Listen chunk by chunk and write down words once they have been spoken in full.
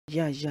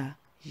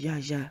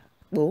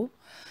Bo,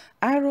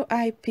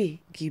 RIP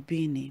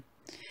Gibini.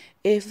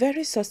 A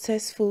very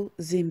successful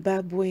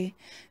Zimbabwe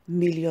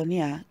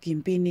millionaire,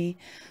 Gimbini,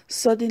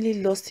 suddenly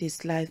lost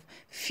his life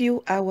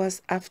few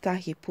hours after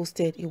he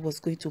posted he was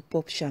going to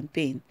pop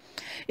champagne.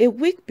 A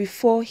week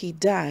before he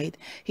died,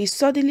 he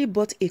suddenly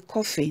bought a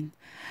coffin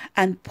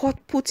and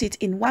put it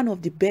in one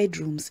of the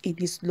bedrooms in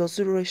his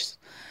luxurious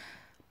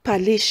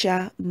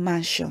palatial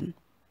mansion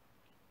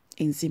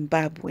in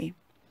Zimbabwe.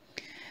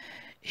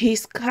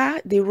 His car,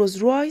 the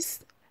Rolls Royce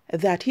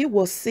that he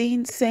was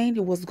saying he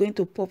was going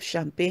to pop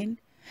champagne,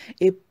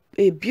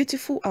 a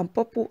beautiful and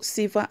purple,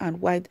 silver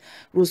and white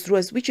Rolls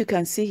Royce, which you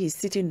can see he's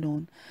sitting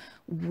on,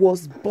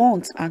 was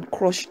burnt and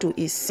crushed to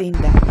a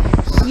cinder.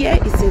 Here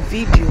is a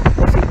video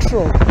of a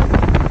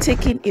truck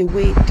taking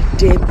away the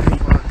debris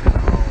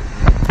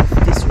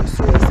of this Rolls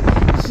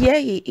Royce. Here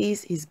he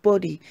is, his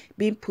body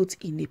being put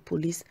in a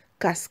police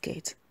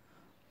casket.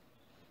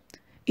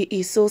 It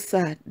is so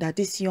sad that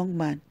this young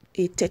man,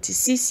 a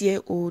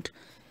 36-year-old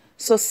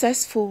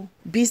successful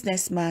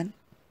businessman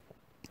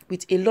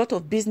with a lot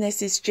of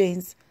businesses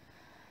chains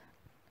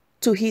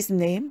to his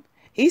name,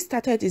 he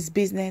started his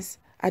business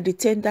at the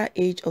tender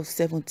age of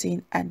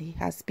 17 and he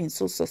has been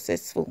so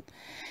successful.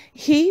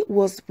 He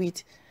was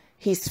with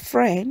his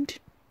friend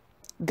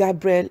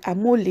Mitchelle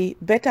Amuli,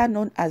 better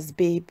known as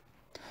Babe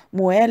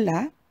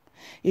Moana.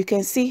 You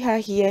can see her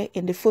here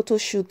in the photo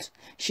shoot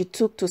she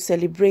took to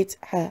celebrate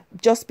her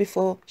just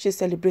before she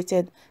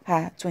celebrated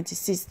her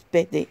 26th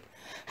birthday.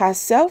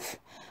 Herself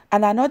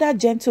and another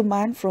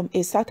gentleman from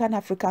a Southern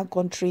African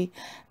country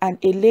and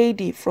a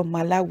lady from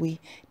Malawi,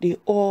 they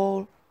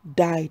all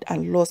died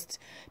and lost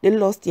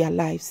their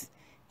lives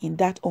in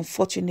that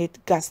unfortunate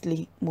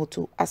ghastly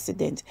motor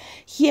accident.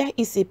 Here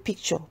is a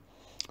picture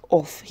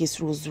of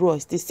his Rolls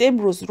Royce, the same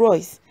Rolls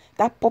Royce,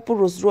 that purple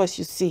Rolls Royce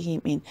you see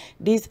him in.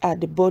 These are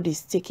the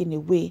bodies taken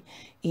away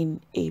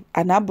in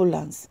an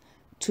ambulance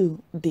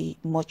to the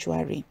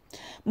mortuary.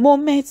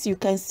 Moments you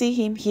can see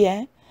him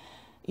here,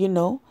 you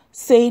know,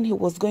 saying he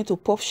was going to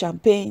pop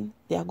champagne.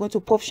 They are going to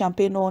pop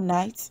champagne all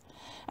night.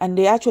 And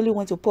they actually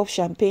went to pop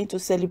champagne to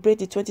celebrate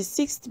the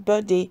 26th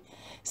birthday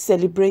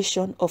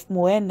celebration of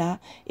Moana,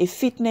 a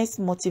fitness,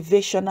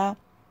 motivational,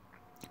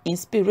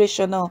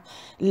 inspirational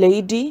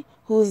lady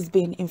who's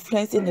been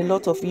influencing a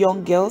lot of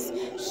young girls.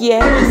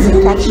 Here is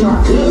a caption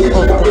of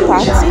the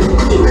party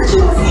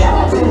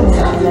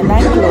in the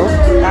nightclub.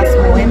 That's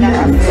Moana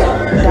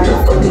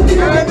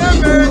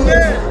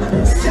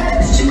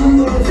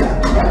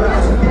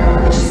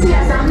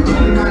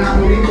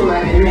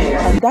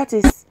and that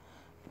is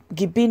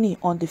Gibini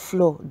on the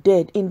floor,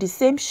 dead, in the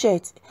same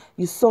shirt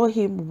you saw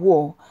him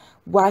wore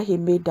while he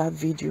made that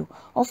video.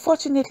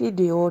 Unfortunately,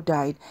 they all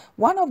died.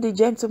 One of the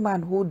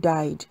gentlemen who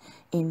died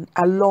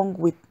along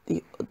with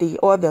the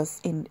others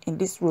in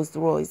this Rolls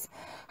Royce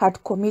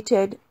had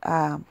committed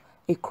a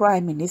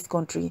crime in his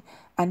country,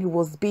 and he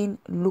was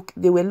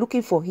they were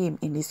looking for him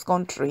in his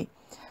country,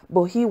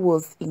 but he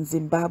was in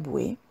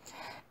Zimbabwe.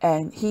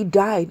 And he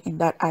died in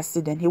that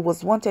accident. He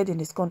was wanted in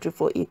his country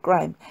for a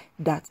crime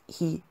that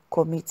he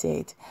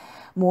committed.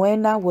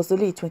 Moana was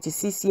only a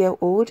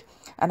 26-year-old,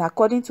 and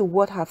according to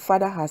what her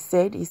father has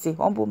said, he's a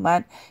humble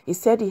man. He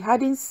said he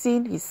hadn't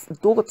seen his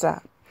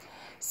daughter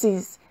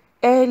since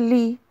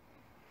early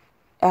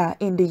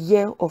in the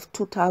year of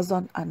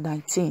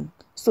 2019.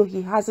 So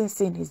he hasn't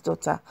seen his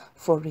daughter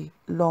for a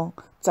long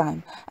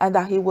time, and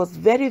that he was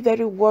very,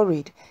 very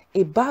worried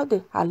about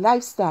her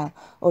lifestyle,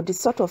 or the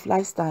sort of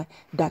lifestyle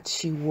that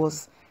she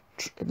was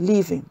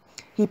living.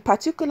 He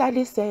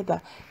particularly said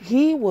that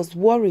he was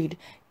worried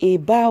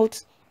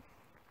about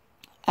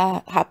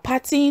her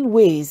partying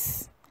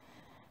ways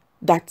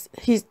that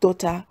his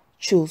daughter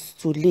chose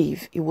to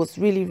live. He was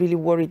really, really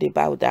worried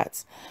about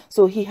that.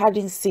 So he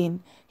hadn't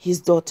seen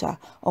his daughter.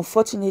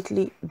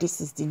 Unfortunately,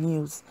 this is the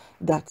news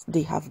that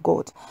they have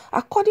got.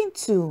 According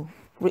to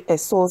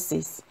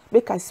sources,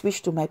 make I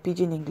switch to my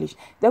pidgin English,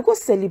 they go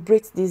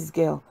celebrate this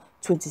girl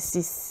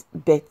 26th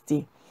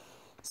birthday.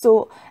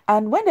 So,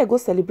 and when they go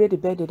celebrate the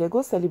birthday, they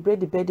go celebrate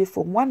the birthday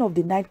from one of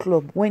the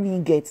nightclub. When he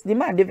gets, the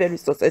man, they very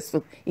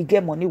successful, he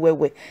get money where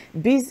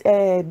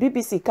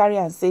BBC carry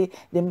and say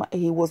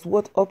he was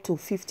worth up to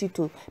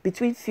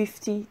between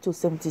 50 to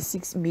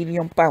 76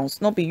 million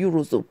pounds, not be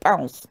euros or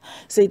pounds.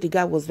 Say the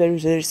guy was very,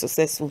 very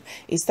successful.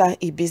 He started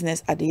a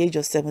business at the age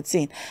of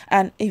 17,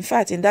 and in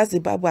fact in that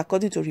Zimbabwe,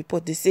 according to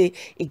report, they say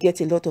he get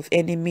a lot of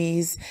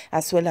enemies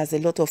as well as a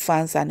lot of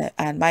fans and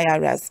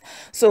admirers.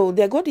 So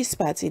they go this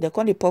party, they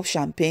call the pop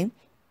champagne.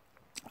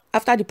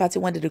 After the party,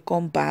 when they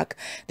come back,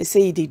 they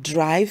say they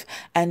drive,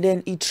 and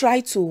then he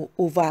tried to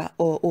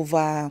overtake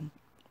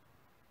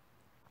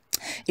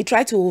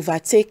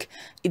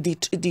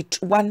the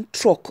one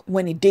truck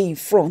when he day in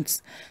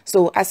front.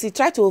 So as he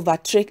tried to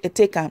overtake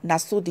him, now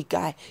so the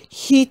guy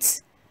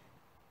hit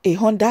a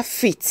Honda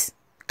Fit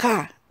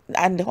car.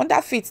 And the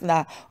Honda Fit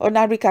now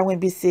ordinary car when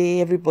we say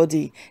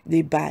everybody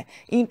they buy.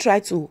 He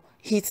tried to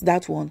hit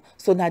that one.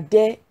 So now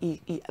there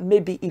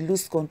maybe he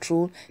lose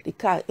control. The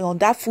car on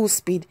that full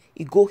speed,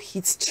 he go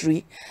hit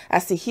tree.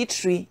 As he hit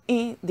tree,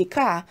 in the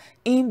car,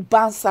 in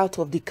bounce out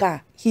of the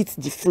car, hit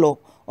the floor.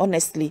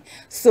 Honestly,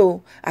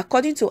 so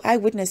according to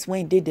eyewitness,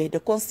 when they there, they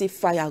can't see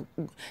fire.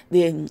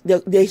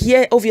 They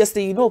hear,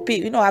 obviously, you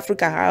know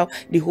Africa, how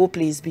the whole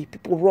place be.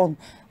 People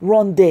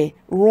run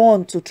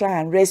to try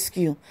and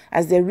rescue.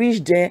 As they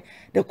reach there,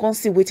 they can't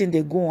see waiting.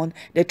 They go on.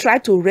 They try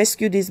to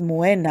rescue this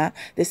Moana.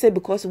 They say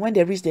because when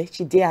they reach there,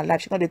 she there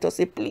alive. She can't talk,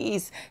 say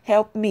please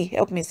help me.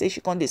 Say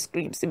she can't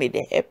scream. Say may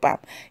they help her.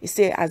 He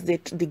say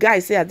the guy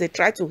say as they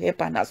try to help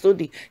her, and so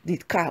the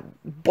car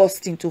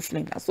burst into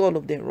flame. That's all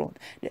of them run.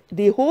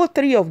 The whole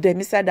three of them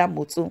inside that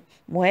motor,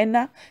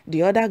 Moana,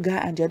 the other guy,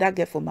 and the other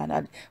girl from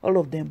Malawi, all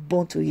of them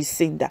burnt to his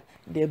cinder.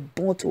 They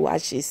burnt to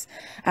ashes.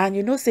 And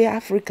you know, say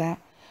Africa,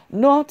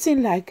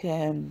 nothing like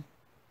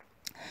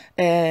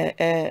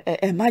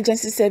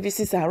emergency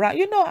services around.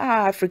 You know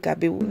how Africa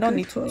be. We don't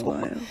need to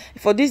talk.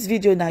 For this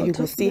video now, you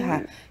go see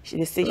her.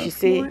 She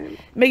say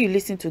make you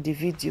listen to the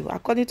video.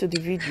 According to the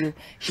video,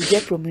 she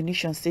get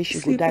premonition, say she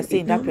go die. Say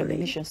in that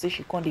premonition, say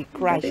she can't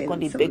cry, she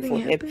can't beg for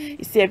help.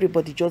 He say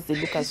everybody just they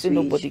look and say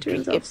nobody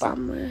can help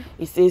her.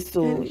 He says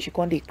so she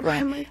can't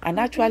cry. And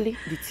actually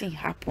the thing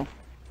happened.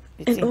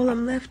 And all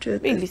I'm left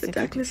with is the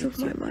darkness of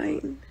my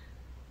mind.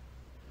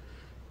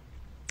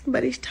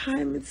 But each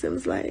time it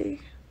seems like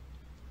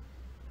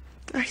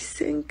I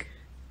sink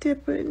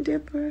deeper and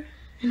deeper,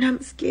 and I'm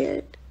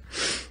scared,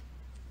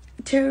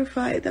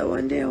 terrified that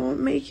one day I won't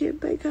make it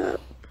back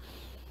up.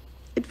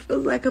 It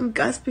feels like I'm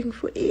gasping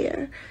for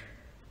air,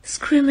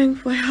 screaming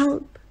for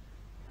help.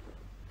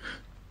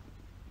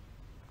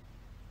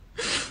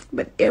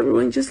 But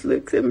everyone just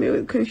looks at me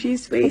with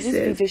confused faces.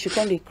 This video, she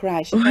can't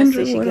cry. She can't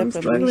say she get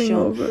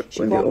premonition. She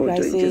can't cry.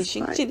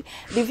 Say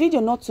the video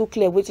not too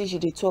clear. Waiting she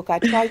did talk. I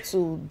try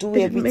to do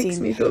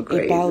everything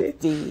about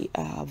the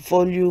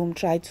volume.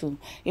 Try to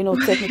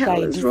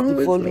technically reduce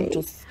the volume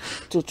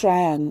to try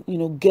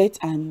and get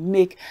and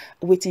make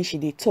waiting she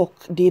did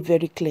talk. They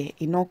very clear.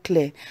 It not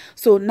clear.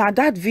 So now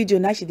that video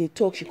now she did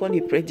talk. She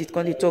can't predict.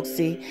 Can't talk.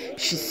 Say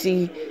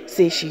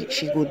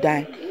she go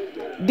die.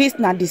 This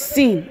now the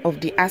scene of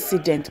the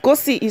accident. Go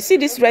see, you see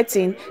this red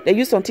thing, they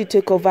use something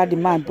to take over the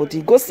man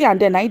body. Go see, and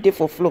then I did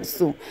for flow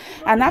so.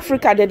 And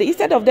Africa,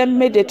 instead of them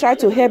they try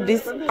to help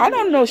this. I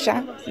don't know,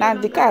 Sha. Now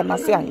the car now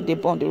say they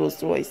burn the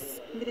Rolls Royce.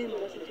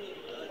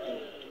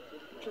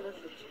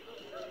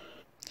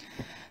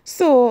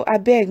 So I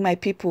beg my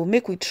people,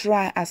 make we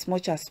try as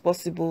much as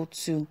possible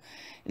to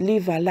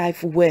live a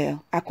life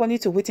well. According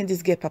to waiting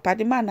this girl, Papa,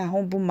 the man a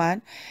humble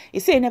man.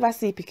 He say he never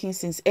see Peking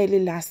since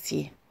early last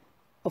year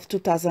of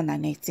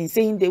 2018,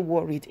 saying they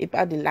worried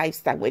about the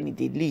lifestyle when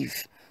they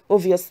live.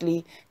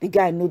 Obviously, the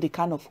guy know the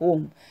kind of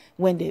home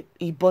when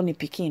he born in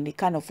Peking, the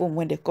kind of home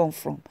when they come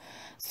from.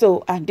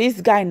 So, and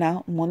this guy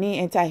now, money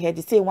enter here,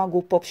 they say he want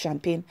go pop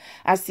champagne.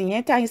 As he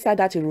enter inside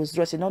that Rolls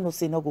Royce, he no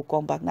say no go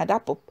come back. Now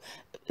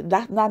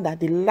that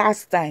the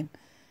last time,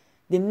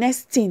 the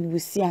next thing we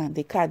see and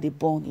the car they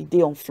born, he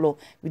dey on floor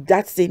with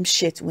that same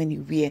shirt when he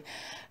wear.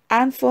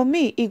 And for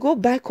me, he go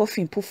buy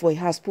coffin, put for a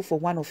house, put for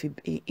one of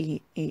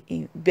a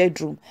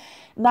bedroom.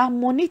 Now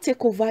money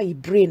take over his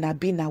brain and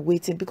been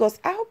waiting because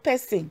our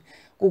person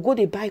go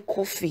they buy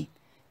coffee,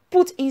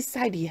 put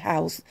inside the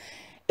house.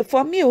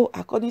 For me,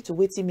 according to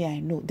waiting me, I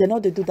know they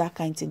not they do that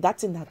kind of thing.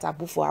 That's in that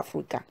taboo for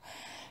Africa.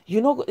 You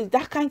know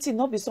that kind of thing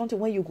not be something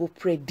when you go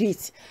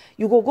predict.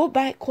 You go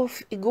buy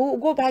coffee,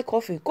 go buy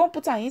coffee, come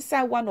put her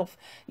inside one of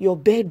your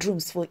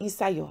bedrooms for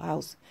inside your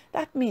house.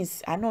 That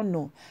means I don't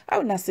know. I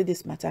will not say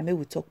this matter. Maybe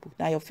we talk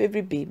now. Your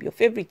favorite babe, your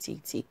favorite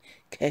TT,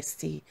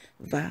 Kirsty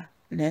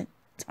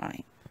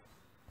Valentine.